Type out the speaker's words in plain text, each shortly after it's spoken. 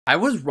I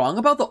was wrong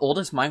about the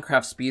oldest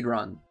Minecraft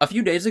speedrun. A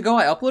few days ago,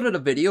 I uploaded a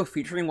video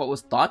featuring what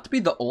was thought to be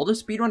the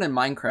oldest speedrun in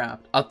Minecraft,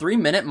 a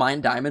 3-minute mine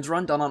diamonds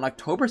run done on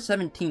October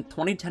 17,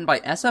 2010 by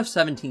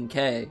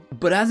SF17K.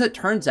 But as it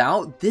turns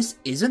out, this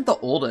isn't the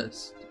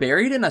oldest.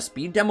 Buried in a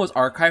Speed Demos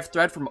archive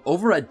thread from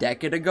over a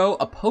decade ago,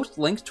 a post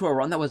links to a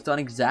run that was done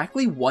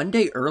exactly one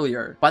day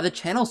earlier by the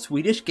channel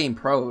Swedish Game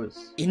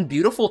Pros. In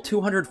beautiful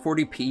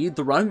 240p,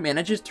 the run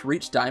manages to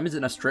reach diamonds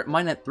in a strip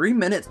mine at 3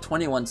 minutes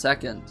 21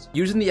 seconds,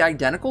 using the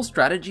identical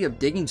strategy of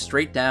digging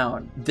straight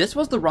down. This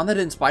was the run that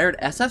inspired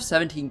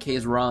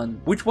SF17K's run,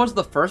 which was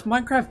the first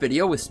Minecraft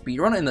video with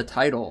speedrun in the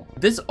title.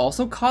 This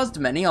also caused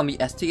many on the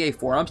STA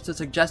forums to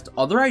suggest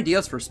other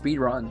ideas for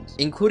speedruns,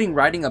 including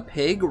riding a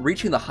pig,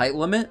 reaching the height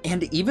limit,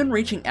 and even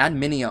reaching ad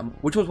minimum,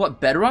 which was what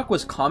Bedrock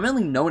was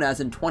commonly known as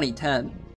in 2010.